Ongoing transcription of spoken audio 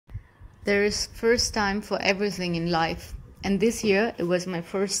There is first time for everything in life, and this year it was my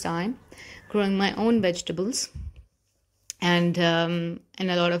first time growing my own vegetables and a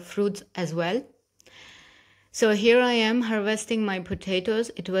lot of fruits as well. So here I am harvesting my potatoes.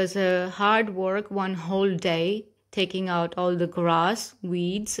 It was a hard work, one whole day, taking out all the grass,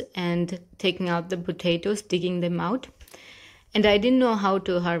 weeds, and taking out the potatoes, digging them out. And I didn't know how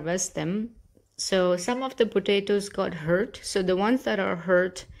to harvest them. So some of the potatoes got hurt. So the ones that are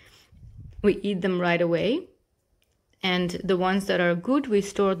hurt, we eat them right away. And the ones that are good, we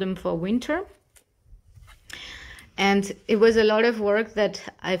store them for winter. And it was a lot of work that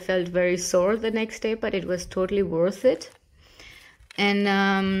I felt very sore the next day, but it was totally worth it.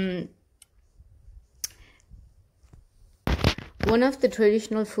 And one of the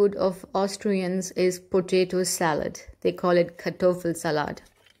traditional food of Austrians is potato salad. They call it Kartoffelsalat.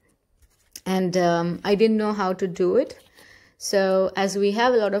 And I didn't know how to do it. So as we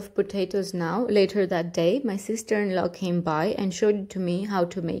have a lot of potatoes now, later that day, my sister-in-law came by and showed it to me how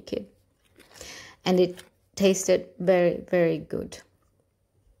to make it. And it tasted very, very good.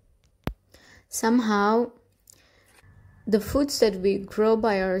 Somehow, the foods that we grow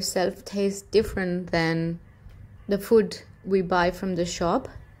by ourselves taste different than the food we buy from the shop.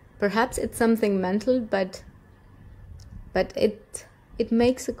 Perhaps it's something mental, but it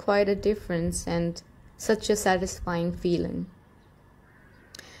makes quite a difference and such a satisfying feeling.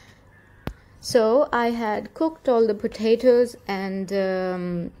 So I had cooked all the potatoes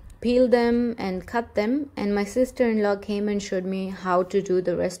and peeled them and cut them, and my sister-in-law came and showed me how to do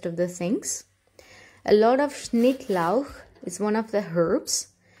the rest of the things. A lot of Schnittlauch is one of the herbs,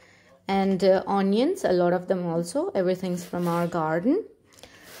 and onions, a lot of them also. Everything's from our garden.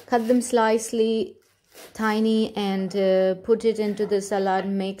 Cut them slightly tiny and put it into the salad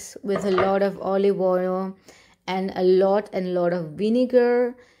mix with a lot of olive oil and a lot of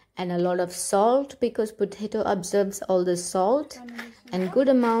vinegar and a lot of salt, because potato absorbs all the salt, and good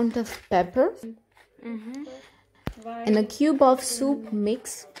amount of pepper, and a cube of soup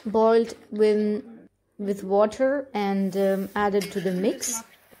mix boiled with water and added to the mix.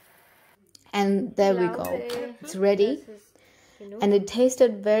 And there we go, it's ready. And it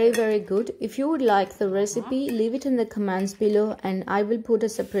tasted very, very good. If you would like the recipe, leave it in the comments below and I will put a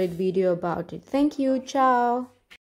separate video about it. Thank you. Ciao.